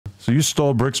So you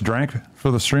stole Brick's drink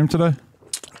for the stream today?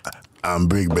 I'm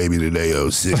Bricc baby today,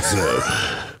 06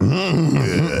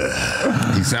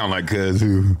 Yeah. You sound like cuz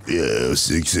who? Yeah,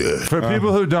 06 For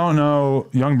people who don't know,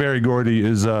 Young Barry Gordy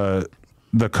is the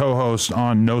co-host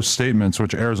on No Statements,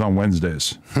 which airs on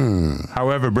Wednesdays.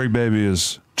 However, Bricc baby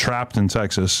is trapped in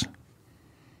Texas.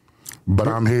 But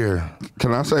I'm here.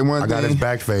 Can I say one thing? I got his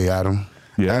back fade, Adam.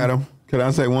 Yeah. Adam, can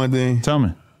I say one thing? Tell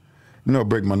me. You know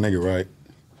Bricc my nigga, right?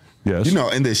 Yes. You know,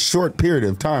 in this short period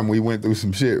of time, we went through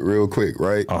some shit real quick,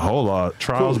 right? A whole lot.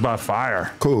 Trials by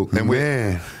fire. Cool. And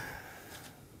Man.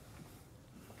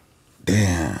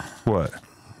 damn. What?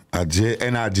 I just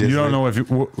You don't know if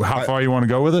how far you want to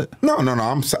go with it? No.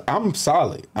 I'm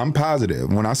solid. I'm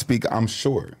positive. When I speak, I'm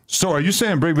sure. So are you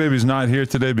saying Bricc baby's not here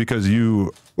today because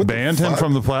you banned him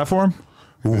from the platform?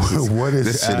 What is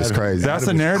This shit is Adam? crazy. That's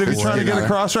the narrative you're trying to get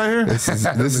across right here? This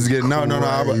is getting no.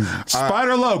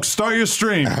 Spider Loke, start your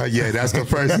stream. Yeah, that's the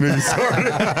first news story.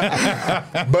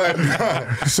 But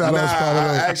Shout out Spider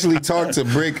I Loke. actually talked to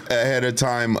Bricc ahead of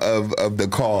time of the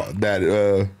call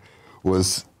that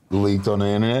was leaked on the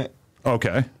internet.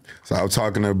 Okay. So I was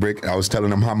talking to Bricc. I was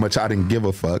telling him how much I didn't give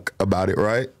a fuck about it,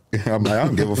 right? I'm like, I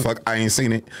don't give a fuck. I ain't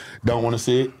seen it. Don't want to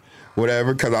see it.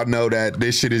 Whatever, because I know that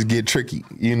this shit is get tricky.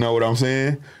 You know what I'm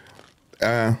saying?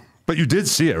 But you did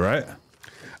see it, right?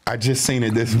 I just seen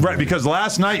it this Right, morning. because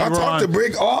last night you I were talked on. to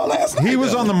Bricc all last night. He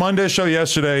was though. on the Monday show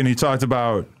yesterday, and he talked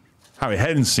about how he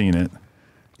hadn't seen it.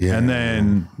 Yeah. And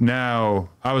then now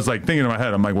I was like thinking in my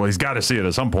head, I'm like, well, he's got to see it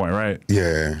at some point, right?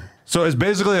 Yeah. So it's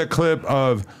basically a clip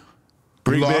of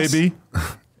Bricc lost? baby.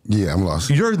 Yeah, I'm lost.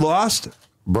 You're lost.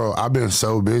 Bro, I've been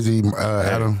so busy,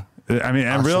 Adam. I mean, and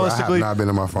I swear I have realistically, not been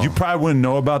on my phone. you probably wouldn't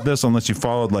know about this unless you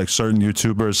followed like certain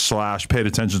YouTubers / paid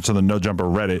attention to the No Jumper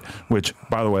Reddit, which,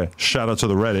 by the way, shout out to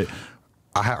the Reddit.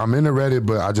 I'm in the Reddit,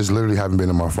 but I just literally haven't been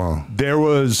on my phone. There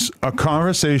was a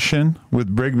conversation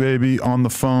with Bricc baby on the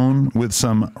phone with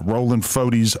some Roland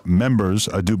Fodes members,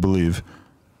 I do believe.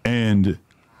 And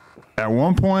at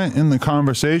one point in the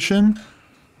conversation,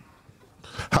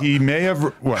 he may have...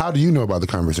 What? How do you know about the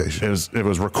conversation? It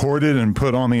was recorded and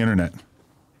put on the internet.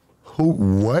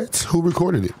 What? Who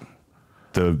recorded it?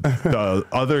 The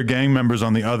other gang members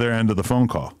on the other end of the phone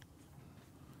call.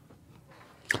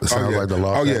 It sounds like the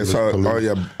law. Oh yeah, so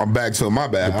I'm back to my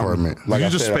bad. Department. Like you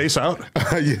just space out?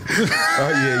 But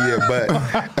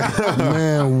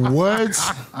Man, what?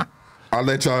 I'll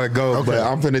let y'all go. But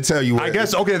I'm finna tell you what. I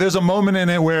guess, okay, there's a moment in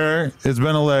it where it's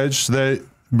been alleged that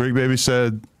Bricc baby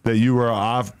said that you were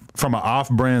from an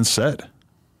off-brand set.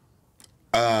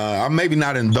 I'm maybe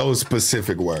not in those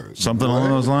specific words. Something along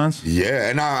those lines? Yeah,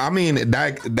 and I mean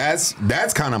that's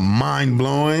kind of mind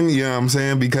blowing. You know what I'm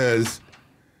saying? Because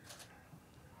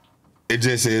it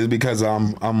just is. Because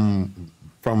I'm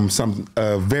from some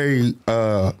very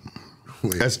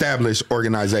established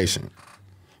organization.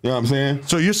 You know what I'm saying?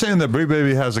 So you're saying that Bricc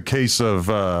baby has a case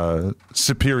of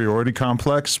superiority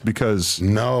complex because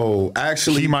No,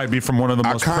 actually, he might be from one of the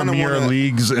most premier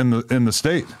leagues in the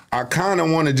state. I kind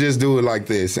of want to just do it like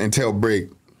this and tell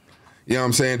Bricc, you know what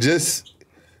I'm saying? Just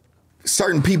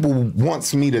certain people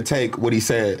wants me to take what he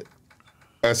said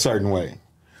a certain way.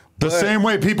 The same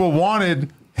way people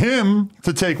wanted him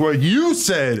to take what you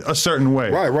said a certain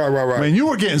way. Right. I mean, you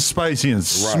were getting spicy and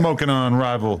smoking on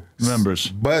rival members.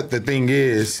 But the thing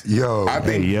is, I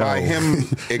think by him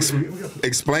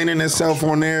explaining himself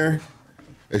on there,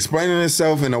 explaining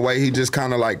himself in a way he just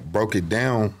kind of like broke it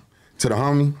down to the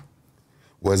homie,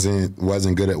 wasn't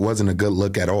good. It wasn't a good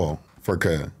look at all for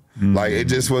Cuz. Like it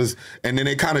just was, and then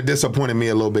it kind of disappointed me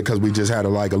a little bit because we just had a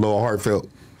little heartfelt.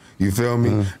 You feel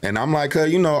me? And I'm like,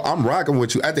 you know, I'm rocking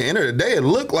with you. At the end of the day, it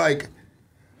looked like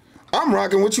I'm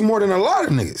rocking with you more than a lot of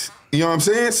niggas. You know what I'm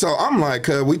saying? So I'm like,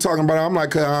 we talking about it. I'm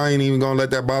like, I ain't even gonna let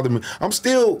that bother me. I'm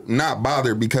still not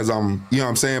bothered because I'm, you know what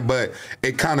I'm saying? But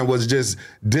it kind of was just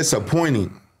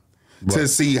disappointing to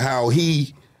see how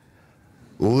he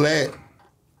let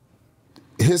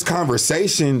his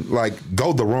conversation like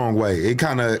go the wrong way. It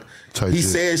kind of, he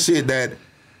said shit that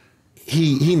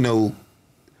he knew,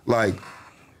 like,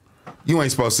 you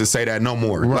ain't supposed to say that no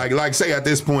more. Like say at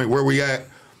this point where we at,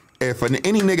 if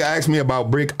any nigga asks me about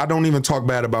Bricc, I don't even talk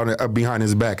bad about it behind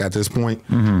his back at this point.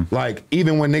 Like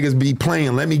even when niggas be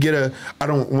playing, let me get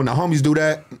when the homies do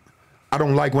that, I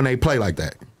don't like when they play like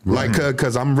that. Like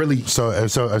cause I'm really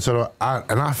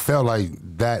I felt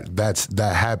like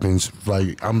that happens.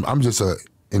 Like I'm just a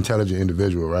intelligent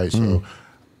individual, right? So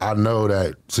I know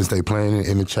that since they playing it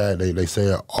in the chat, they say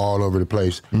it all over the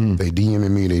place. They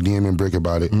DMing me, they DMing Bricc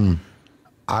about it.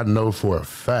 I know for a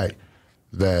fact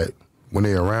that when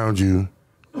they around you,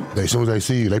 as soon as they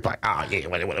see you, they be like,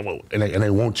 and they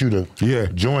want you to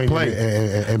join play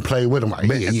and play with them. Like,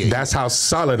 that's how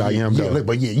solid I am, though.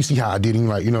 But you see how I did him,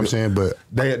 like, you know what I'm saying? But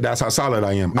that's how solid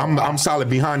I am. I'm solid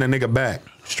behind the nigga back.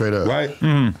 Straight up.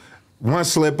 Right? One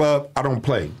slip up, I don't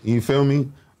play. You feel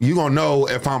me? You gonna know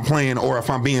if I'm playing or if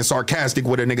I'm being sarcastic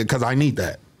with a nigga because I need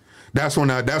that. That's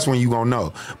when you gonna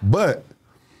know. But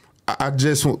I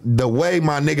just, the way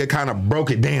my nigga kind of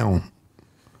broke it down,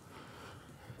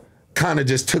 kind of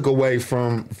just took away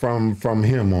from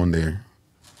him on there.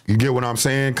 You get what I'm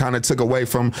saying? Kind of took away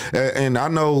from, and I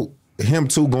know him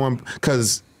too going,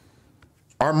 because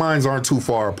our minds aren't too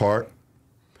far apart.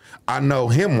 I know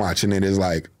him watching it is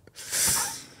like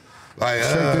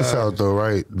check this out though,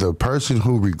 right? The person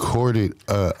who recorded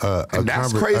a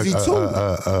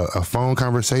phone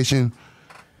conversation,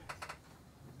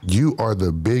 you are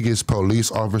the biggest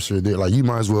police officer there. Like, you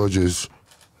might as well just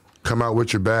come out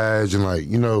with your badge and, like,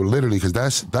 you know, literally, because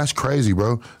that's crazy,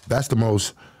 bro. That's the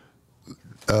most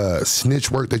snitch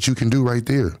work that you can do right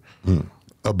there.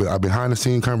 A behind the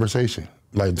scene conversation.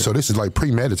 Like, so this is like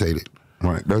premeditated.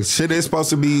 Right. The shit is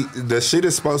supposed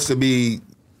to be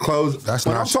closed. That's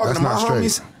when not, I'm talking that's to my not straight.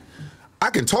 homies, I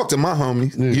can talk to my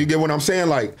homies. You get what I'm saying?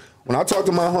 Like, when I talk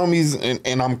to my homies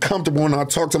and I'm comfortable when I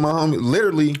talk to my homies,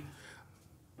 literally,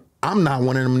 I'm not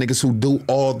one of them niggas who do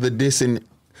all the this and.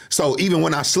 So even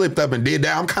when I slipped up and did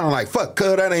that, I'm kind of like, fuck,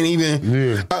 cuz that ain't even.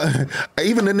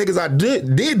 Even the niggas I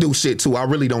did do shit to, I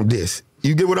really don't diss.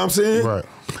 You get what I'm saying? Right.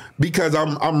 Because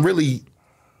I'm really.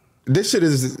 This shit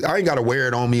is, I ain't got to wear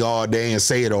it on me all day and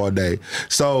say it all day.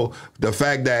 So the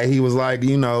fact that he was like,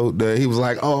 you know, he was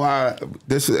like,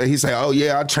 he said, oh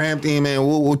yeah, I tramped him and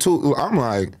woo. I'm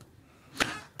like.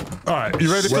 All right,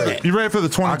 you ready for the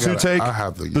 22 take? I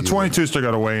have the 22 still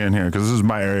got to weigh in here because this is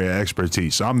my area of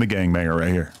expertise. I'm the gangbanger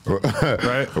right here.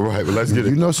 Right? Right, but let's get it.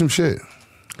 You know some shit.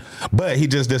 But he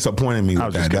just disappointed me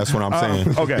with that. That's what I'm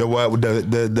saying. Okay.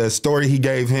 The story he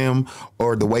gave him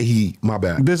or the way he, my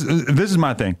bad. This is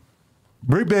my thing.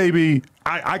 Bricc Baby,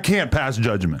 I can't pass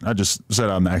judgment. I just said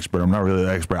I'm the expert. I'm not really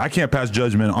the expert. I can't pass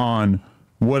judgment on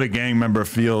what a gang member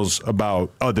feels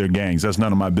about other gangs. That's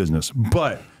none of my business.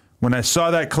 But when I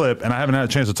saw that clip, and I haven't had a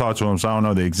chance to talk to him, so I don't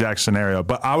know the exact scenario,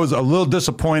 but I was a little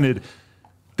disappointed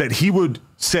that he would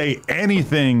say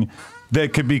anything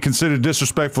that could be considered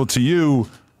disrespectful to you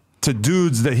to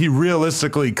dudes that he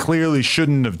realistically clearly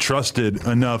shouldn't have trusted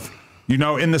enough. You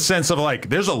know, in the sense of, like,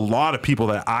 there's a lot of people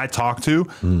that I talk to,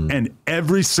 and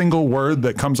every single word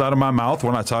that comes out of my mouth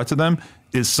when I talk to them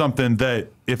is something that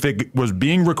if it was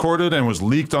being recorded and was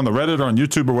leaked on the Reddit or on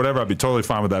YouTube or whatever, I'd be totally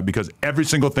fine with that, because every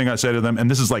single thing I say to them, and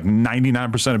this is like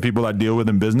 99% of people I deal with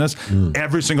in business,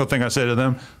 every single thing I say to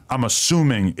them, I'm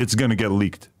assuming it's going to get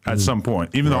leaked at some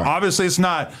point, even though obviously it's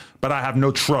not, but I have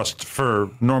no trust for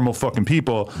normal fucking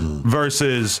people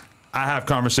versus I have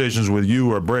conversations with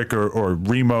you or Bricc or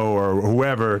Remo or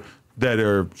whoever that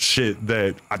are shit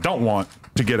that I don't want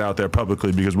to get out there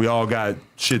publicly, because we all got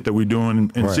shit that we doing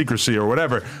in secrecy or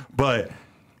whatever. But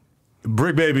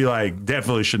Bricc Baby, like,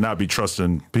 definitely should not be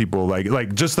trusting people.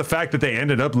 Like just the fact that they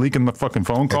ended up leaking the fucking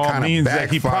phone call means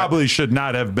that he probably should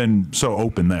not have been so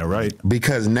open there, right?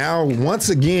 Because now, once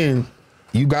again,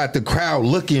 you got the crowd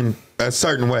looking a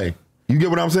certain way. You get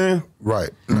what I'm saying? Right.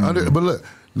 But look,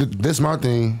 this is my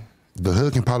thing. The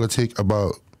hood can politic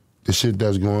about the shit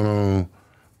that's going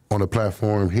on the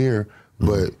platform here,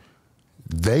 but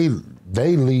they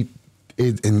leaked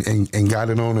it and got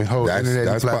it on the whole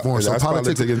internet platform. So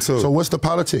politics. So what's the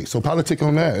politics? So politic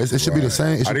on that. It should be the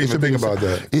same. I didn't even think about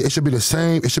that. It should be the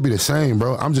same. It should be the same,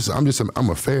 bro. I'm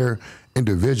a fair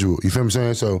individual. You feel what I'm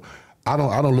saying? So I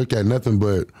don't look at nothing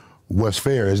but what's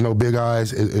fair. There's no big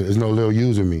eyes. There's no little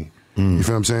U's in me. You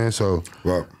feel what I'm saying? So.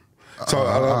 Well. So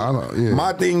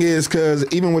my thing is, because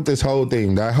even with this whole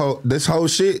thing, this whole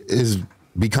shit is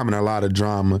becoming a lot of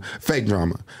drama, fake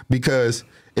drama, because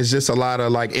it's just a lot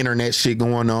of, like, internet shit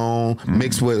going on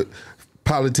mixed with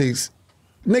politics.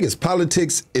 Niggas,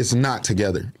 politics is not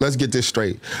together. Let's get this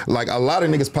straight. Like, a lot of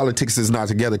niggas' politics is not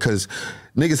together, because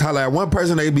niggas holler at one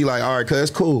person, they be like, all right, cuz,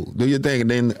 cool, do your thing.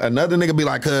 And then another nigga be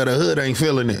like, cuz, the hood ain't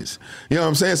feeling this. You know what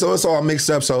I'm saying? So it's all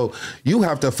mixed up. So you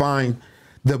have to find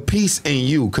the peace in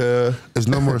you, cuz. There's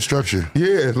no more structure.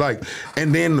 Yeah, like,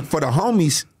 and then for the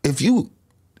homies, if you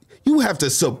have to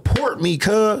support me,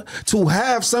 cuz, to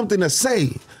have something to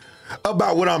say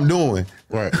about what I'm doing.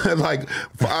 Right. Like,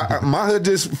 my hood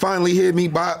just finally hit me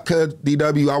by, cuz,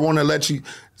 DW, I want to let you,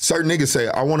 certain niggas say,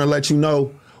 I want to let you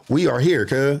know we are here,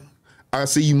 cuz. I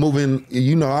see you moving,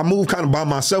 you know, I move kind of by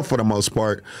myself for the most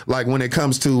part. Like, when it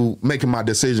comes to making my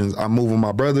decisions, I move with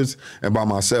my brothers and by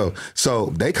myself. So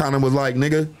they kind of was like,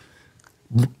 nigga,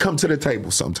 come to the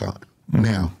table sometime.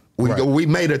 Now we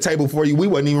made a table for you. We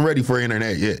wasn't even ready for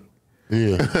internet yet.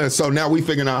 Yeah. So now we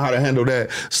figuring out how to handle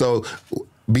that. So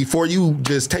before you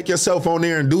just take yourself on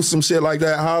there and do some shit like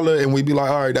that, holler, and we be like,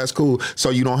 all right, that's cool. So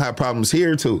you don't have problems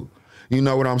here too. You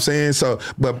know what I'm saying? So,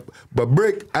 but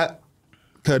Bricc,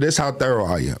 cause this how thorough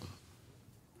I am.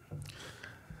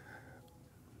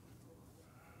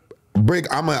 Bricc,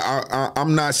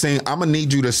 I'm not saying I'm gonna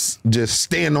need you to just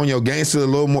stand on your gangster a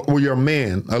little more, with your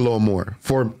man a little more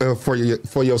for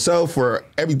yourself, for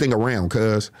everything around,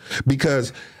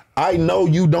 because I know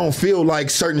you don't feel like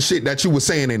certain shit that you were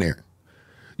saying in there.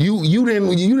 You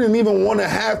didn't even want to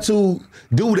have to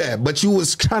do that, but you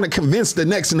was trying to convince the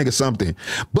next nigga something.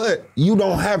 But you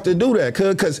don't have to do that,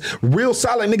 cuz real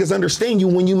solid niggas understand you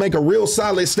when you make a real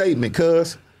solid statement,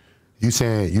 cuz. You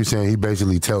saying he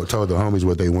basically told the homies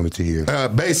what they wanted to hear.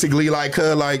 Basically,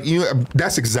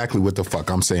 that's exactly what the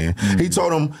fuck I'm saying. He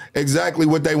told them exactly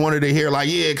what they wanted to hear. Like,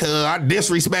 yeah, cuz I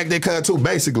disrespected cuz too,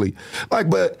 basically.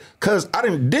 Like, but cuz I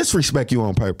didn't disrespect you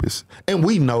on purpose. And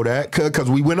we know that, cuz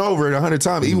we went over it 100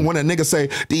 times. Even when a nigga say,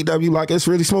 DW, like, it's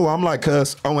really smooth, I'm like,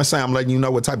 cuz, I want to say I'm letting you know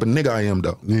what type of nigga I am,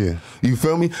 though. Yeah. You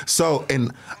feel me? So,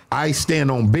 and I stand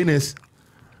on business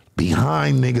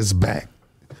behind niggas' back.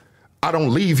 I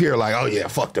don't leave here like, oh yeah,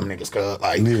 fuck them niggas, cuz.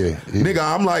 Like, yeah. Nigga,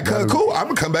 I'm like, cool. I'm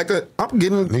gonna come back to. I'm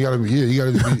getting. You gotta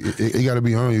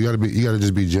be on. You gotta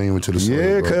just be genuine to the story.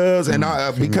 Yeah, cuz, and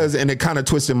and it kind of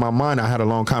twisted my mind. I had a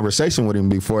long conversation with him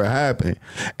before it happened,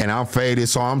 and I'm faded,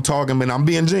 so I'm talking and I'm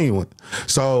being genuine.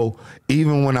 So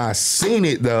even when I seen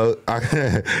it though,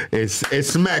 it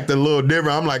smacked a little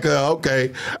different. I'm like,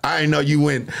 okay, I didn't know you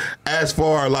went as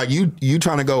far. Like you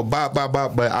trying to go bop,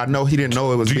 but I know he didn't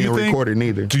know it was being recorded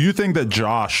neither. Do you think that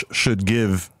Josh should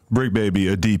give Bricc Baby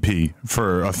a DP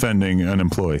for offending an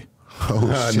employee?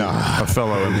 Oh, nah, a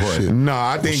fellow employee. No,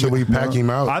 I think should we pack him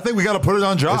out? I think we got to put it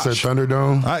on Josh. It's a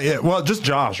Thunderdome. Yeah, well, just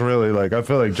Josh, really. Like, I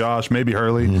feel like Josh, maybe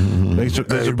Hurley. They should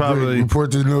probably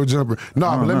report to the no jumper.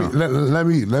 No, but let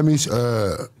me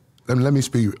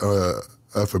speak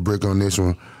for Bricc on this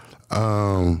one.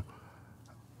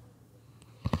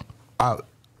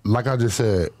 Like I just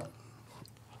said,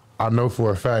 I know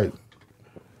for a fact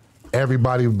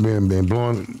everybody been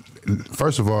blowing.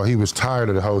 First of all, he was tired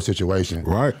of the whole situation.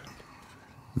 Right.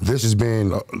 This has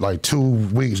been like 2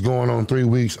 weeks, going on 3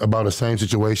 weeks, about the same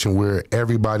situation where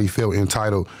everybody felt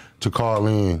entitled to call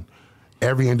in.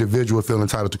 Every individual feel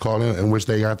entitled to call in which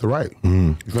they got the right.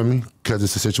 You feel me? Because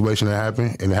it's a situation that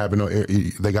happened, and it happened.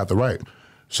 They got the right.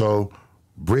 So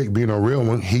Bricc, being a real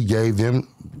one, he gave them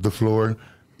the floor,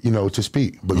 to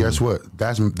speak. But guess what?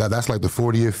 That's like the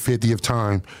 40th, 50th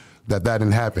time that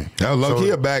didn't happen. That was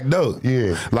low-key a back door.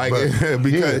 Yeah. Like,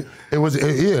 because it was,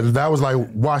 that was like,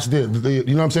 watch this. You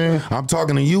know what I'm saying? I'm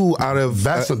talking to you out of,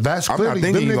 that's clearly,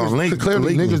 them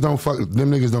niggas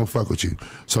don't fuck with you.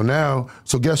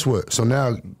 So guess what? So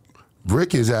now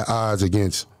Bricc is at odds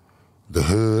against the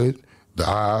hood, the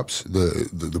ops,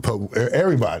 the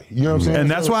everybody. You know what I'm saying?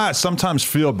 And that's why I sometimes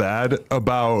feel bad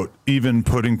about even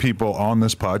putting people on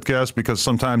this podcast, because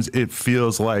sometimes it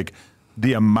feels like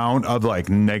the amount of like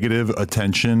negative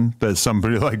attention that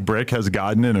somebody like Bricc has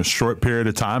gotten in a short period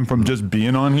of time from just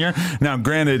being on here. Now,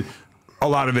 granted, a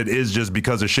lot of it is just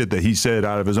because of shit that he said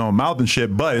out of his own mouth and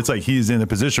shit, but it's like he's in a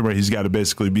position where he's got to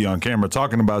basically be on camera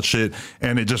talking about shit,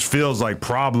 and it just feels like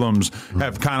problems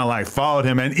have kind of like followed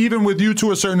him. And even with you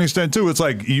to a certain extent too, it's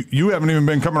like you haven't even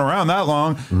been coming around that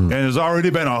long, and there's already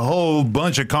been a whole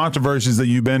bunch of controversies that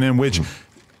you've been in, which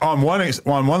on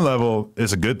one level,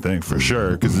 it's a good thing for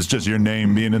sure, because it's just your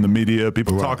name being in the media,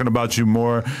 people talking about you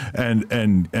more,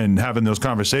 and having those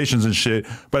conversations and shit.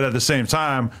 But at the same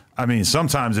time, I mean,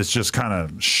 sometimes it's just kind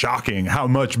of shocking how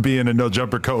much being a No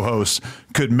Jumper co-host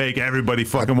could make everybody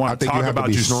fucking want to talk about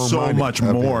you so much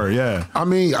more. Yeah. I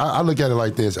mean, I look at it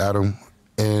like this, Adam,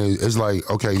 and it's like,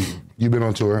 okay, you've been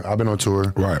on tour, I've been on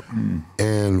tour, right?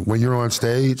 And when you're on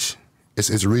stage,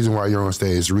 it's a reason why you're on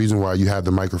stage. It's a reason why you have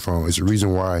the microphone. It's a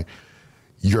reason why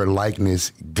your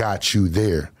likeness got you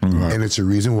there. And it's a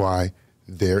reason why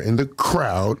they're in the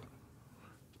crowd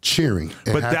cheering.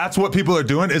 But that's what people are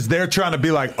doing, is they're trying to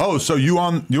be like, oh, so you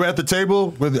at the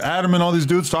table with Adam and all these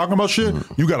dudes talking about shit?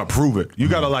 You got to prove it. You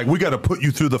got to we got to put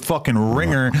you through the fucking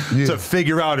ringer to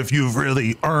figure out if you've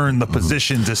really earned the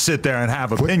position to sit there and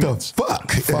have opinions. What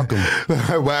the fuck? Fuck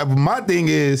them. Well, my thing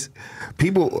is,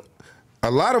 people... A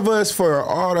lot of us, for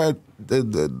all that,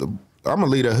 I'm gonna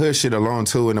leave the hood shit alone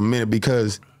too in a minute,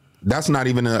 because that's not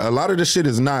even a lot of the shit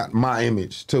is not my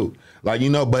image too. Like,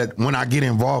 but when I get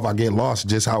involved, I get lost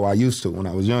just how I used to when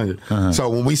I was younger. So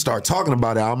when we start talking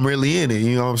about it, I'm really in it.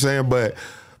 You know what I'm saying? But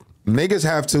niggas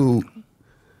have to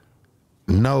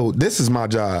no, this is my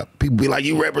job. People be like,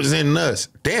 you representing us.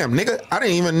 Damn, nigga, I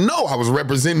didn't even know I was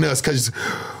representing us because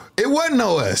it wasn't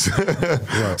no us.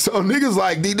 Right. So niggas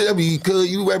like DW, could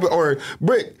you or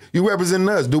Bricc, you representing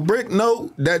us. Do Bricc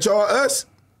know that y'all us?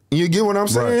 You get what I'm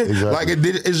saying? Right, exactly.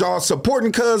 Like, is y'all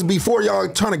supporting cuz before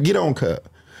y'all trying to get on cuz?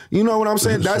 You know what I'm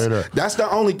saying? That's the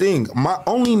only thing. My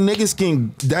only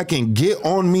niggas that can get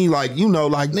on me, like, you know,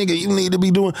 like, nigga, you need to be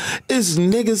doing is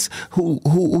niggas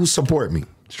who support me.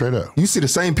 Straight up. You see the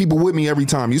same people with me every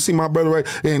time. You see my brother,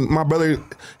 right? And my brother,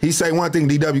 he say one thing,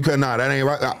 DW, cuz, nah, that ain't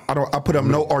right. I put up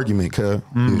no argument, cuz.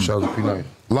 Yeah, shout out to P9.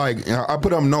 Like, I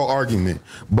put up no argument.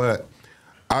 But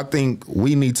I think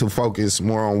we need to focus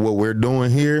more on what we're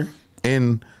doing here,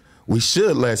 and we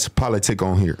should less politic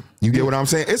on here. You get what I'm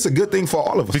saying? It's a good thing for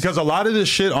all of us. Because a lot of this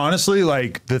shit, honestly,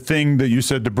 like the thing that you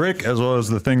said to Bricc, as well as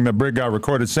the thing that Bricc got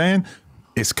recorded saying,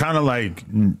 it's kind of like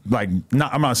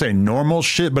not, I'm not saying normal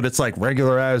shit, but it's like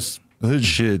regular ass hood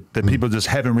shit that people just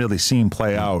haven't really seen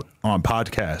play out on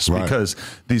podcasts. Right. Because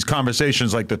these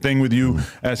conversations, like the thing with you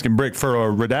asking Bricc for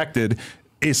a redacted,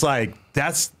 it's like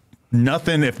that's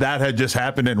nothing if that had just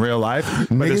happened in real life.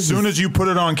 But as soon as you put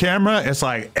it on camera, it's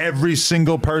like every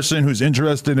single person who's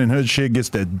interested in hood shit gets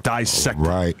to dissect it.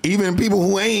 Right. Even people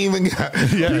who ain't even got,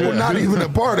 people not even a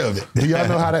part of it. Do y'all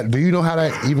know how that? Do you know how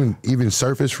that even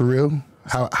surfaced for real?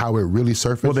 How it really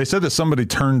surfaced? Well, they said that somebody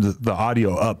turned the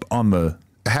audio up on the.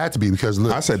 It had to be because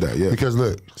look, I said that, yeah. Because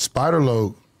look,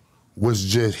 Spider-Loc was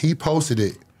just, he posted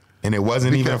it. And it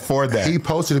wasn't even for that. He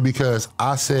posted it because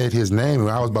I said his name and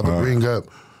I was about to bring up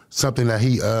something that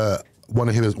he one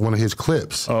of his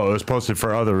clips. Oh, it was posted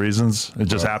for other reasons. It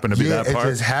just happened to be that part.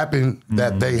 It just happened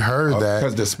that they heard that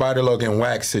because the Spider-Loc and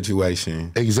Wax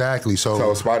situation. Exactly.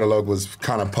 So Spider-Loc was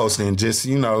kind of posting just,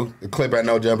 you know, the clip at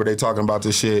No Jumper. They talking about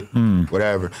this shit,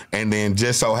 whatever. And then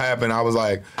just so happened, I was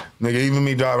like, nigga, even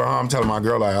me driving home, I'm telling my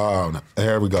girl like, oh,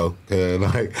 here we go.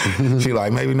 Like, she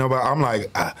like, maybe nobody. I'm like,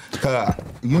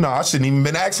 you know, I shouldn't even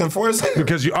been asking for it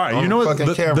because you. All right, you know what?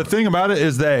 The thing about it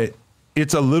is that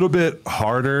it's a little bit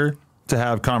harder to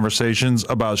have conversations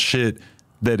about shit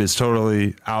that is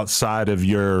totally outside of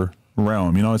your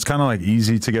realm. You know, it's kind of like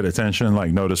easy to get attention.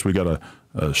 Like, notice we got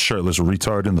a shirtless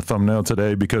retard in the thumbnail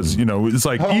today because, you know, it's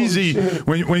like easy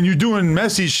when you're doing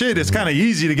messy shit, it's kind of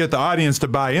easy to get the audience to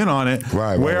buy in on it.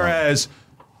 Right. Whereas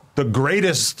the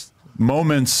greatest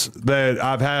moments that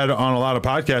I've had on a lot of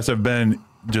podcasts have been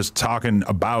just talking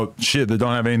about shit that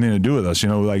don't have anything to do with us. You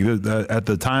know, like at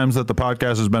the times that the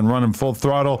podcast has been running full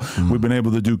throttle, we've been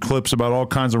able to do clips about all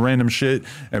kinds of random shit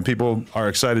and people are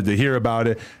excited to hear about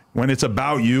it. When it's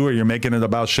about you or you're making it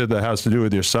about shit that has to do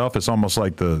with yourself, it's almost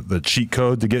like the cheat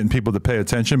code to getting people to pay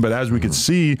attention. But as we could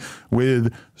see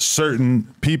with certain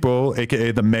people,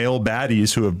 aka the male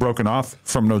baddies who have broken off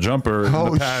from No Jumper in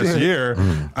the past year,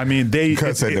 I mean, they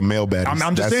said the male baddies.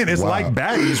 I'm just saying, it's like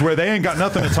baddies where they ain't got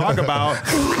nothing to talk about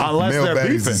unless male they're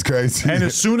beefing. Is crazy. And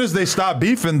as soon as they stop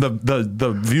beefing,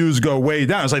 the views go way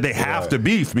down. It's like they have to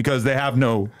beef because they have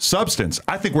no substance.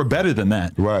 I think we're better than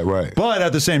that. Right. But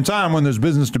at the same time, when there's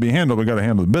business to be handled, we got to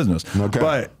handle the business. Okay.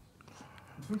 But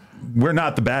we're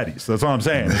not the baddies. That's all I'm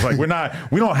saying. It's like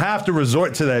we don't have to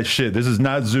resort to that shit. This is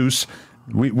not Zeus.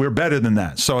 We're better than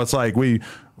that. So it's like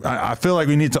I feel like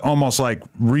we need to almost like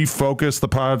refocus the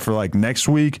pod for like next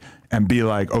week and be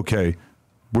like, okay,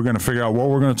 we're going to figure out what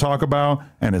we're going to talk about,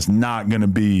 and it's not going to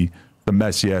be the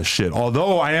messy ass shit.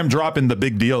 Although I am dropping the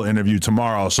Big Deal interview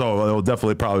tomorrow, so it'll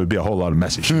definitely probably be a whole lot of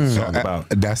messy shit to talk about.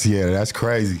 That's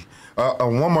crazy.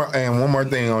 One more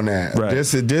thing on that. Right.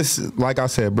 This, like I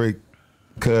said, Bricc,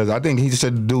 because I think he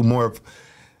should do more.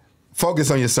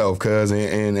 Focus on yourself, cuz,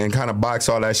 and kind of box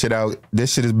all that shit out.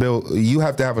 This shit is built. You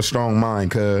have to have a strong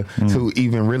mind, cuz, to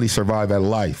even really survive at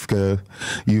life, cuz.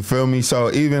 You feel me?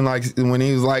 So even like when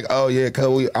he was like, "Oh yeah,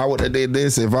 cuz, I would have did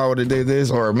this if I would have did this,"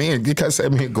 or me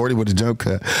and Gordy would have jumped,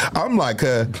 cuz. I'm like,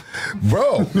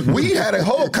 bro, we had a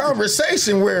whole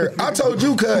conversation where I told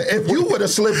you, cuz, if you would have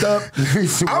slipped up,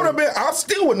 I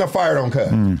still wouldn't have fired on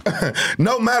cuz.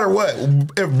 No matter what,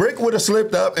 if Bricc would have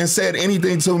slipped up and said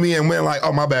anything to me and went like,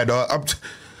 "Oh my bad, dog,"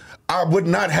 I would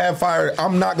not have fired.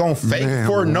 I'm not going to fake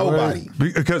for nobody.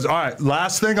 Because, all right,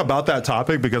 last thing about that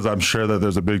topic, because I'm sure that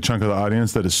there's a big chunk of the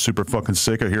audience that is super fucking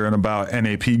sick of hearing about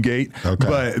NAP Gate. Okay.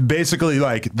 But basically,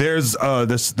 like, there's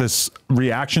this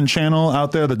reaction channel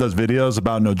out there that does videos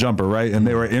about No Jumper, right? And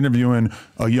they were interviewing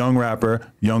a young rapper,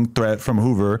 Young Threat from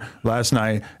Hoover, last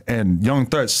night. And Young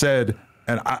Threat said,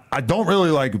 and I don't really,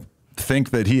 like,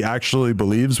 think that he actually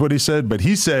believes what he said, but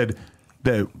he said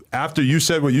that after you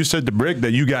said what you said to Bricc, that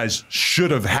you guys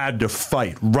should have had to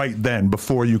fight right then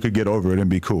before you could get over it and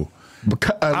be cool.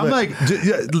 I'm like,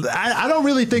 I don't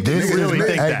really think niggas really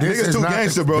think that. Niggas too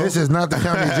gangster, bro. This is not the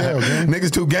county jail, man.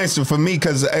 Niggas too gangster for me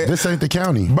because this ain't the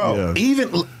county, bro.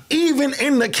 Yeah. Even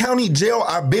in the county jail,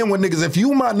 I've been with niggas. If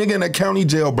you my nigga in the county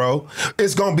jail, bro,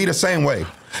 it's gonna be the same way.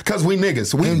 Cause we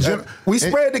niggas, we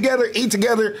spread together, eat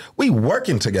together, we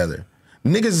working together.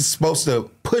 Niggas is supposed to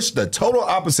push the total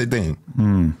opposite thing.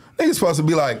 Niggas supposed to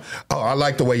be like, oh, I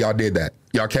like the way y'all did that.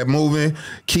 Y'all kept moving,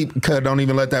 don't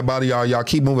even let that bother y'all. Y'all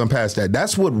keep moving past that.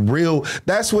 That's what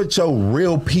your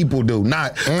real people do.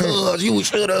 Not, cuz you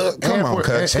shoulda. Come on,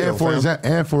 cuz. And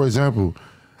for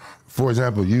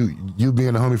example, you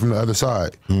being a homie from the other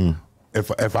side.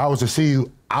 If I was to see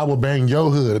you, I would bang your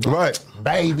hood, right,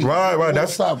 baby. Right.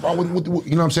 That's up. You know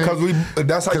what I'm saying?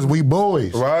 Because we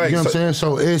boys, right? You know what I'm saying?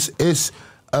 So it's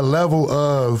a level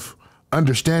of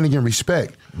understanding and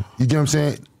respect. You get what I'm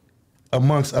saying?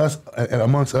 Amongst us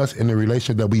in the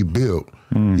relationship that we built.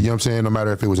 You know what I'm saying? No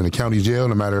matter if it was in the county jail,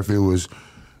 no matter if it was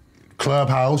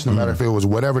Clubhouse, no matter if it was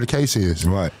whatever the case is.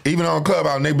 Right. Even on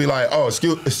Clubhouse, they be like, oh,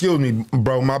 excuse me,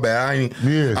 bro, my bad. I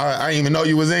ain't even know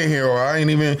you was in here, or I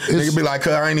ain't even, they be like,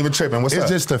 I ain't even tripping. What's up?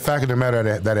 It's just the fact of the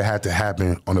matter that it had to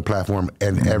happen on the platform,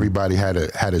 and everybody had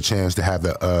a chance to have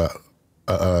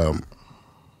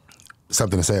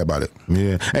something to say about it.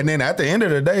 Yeah. And then at the end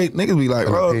of the day, niggas be like,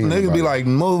 niggas be like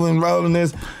moving, rolling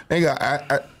this.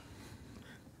 Nigga,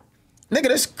 nigga,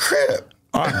 this crib.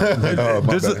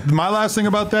 My last thing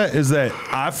about that is that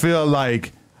I feel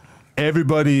like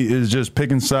everybody is just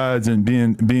picking sides and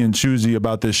being choosy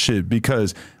about this shit,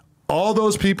 because all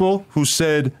those people who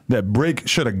said that Bricc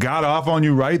should have got off on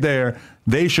you right there,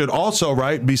 they should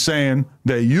also be saying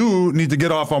that you need to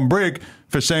get off on Bricc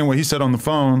for saying what he said on the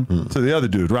phone to the other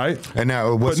dude, right? And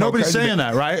now, but nobody's saying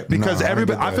that, right? Because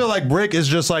everybody, I feel like Bricc is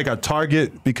just like a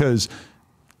target because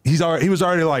he was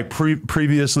already like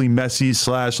previously messy /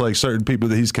 like certain people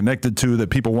that he's connected to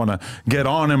that people want to get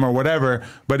on him or whatever,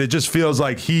 but it just feels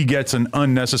like he gets an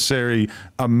unnecessary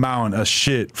amount of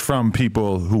shit from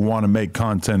people who want to make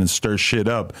content and stir shit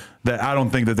up that I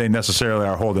don't think that they necessarily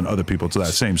are holding other people to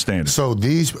that same standard. So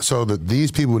these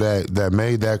people that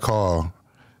made that call,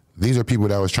 these are people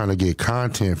that was trying to get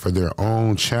content for their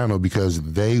own channel because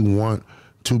they want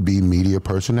to be media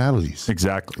personalities.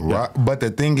 Exactly. Right. But the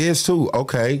thing is too,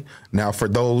 okay, now for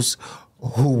those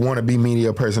who want to be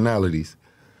media personalities,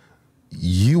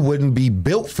 you wouldn't be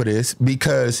built for this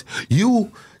because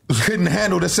you couldn't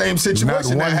handle the same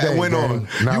situation that went on.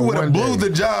 You would have blew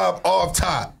the job off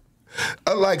top.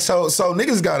 So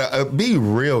niggas gotta be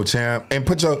real, champ, and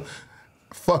put your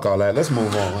fuck all that. Let's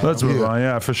move on. Let's move on.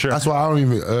 Yeah, for sure. That's why I don't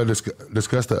even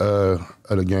discuss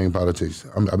the game politics.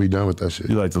 I'll be done with that shit.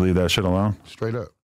 You like to leave that shit alone? Straight up.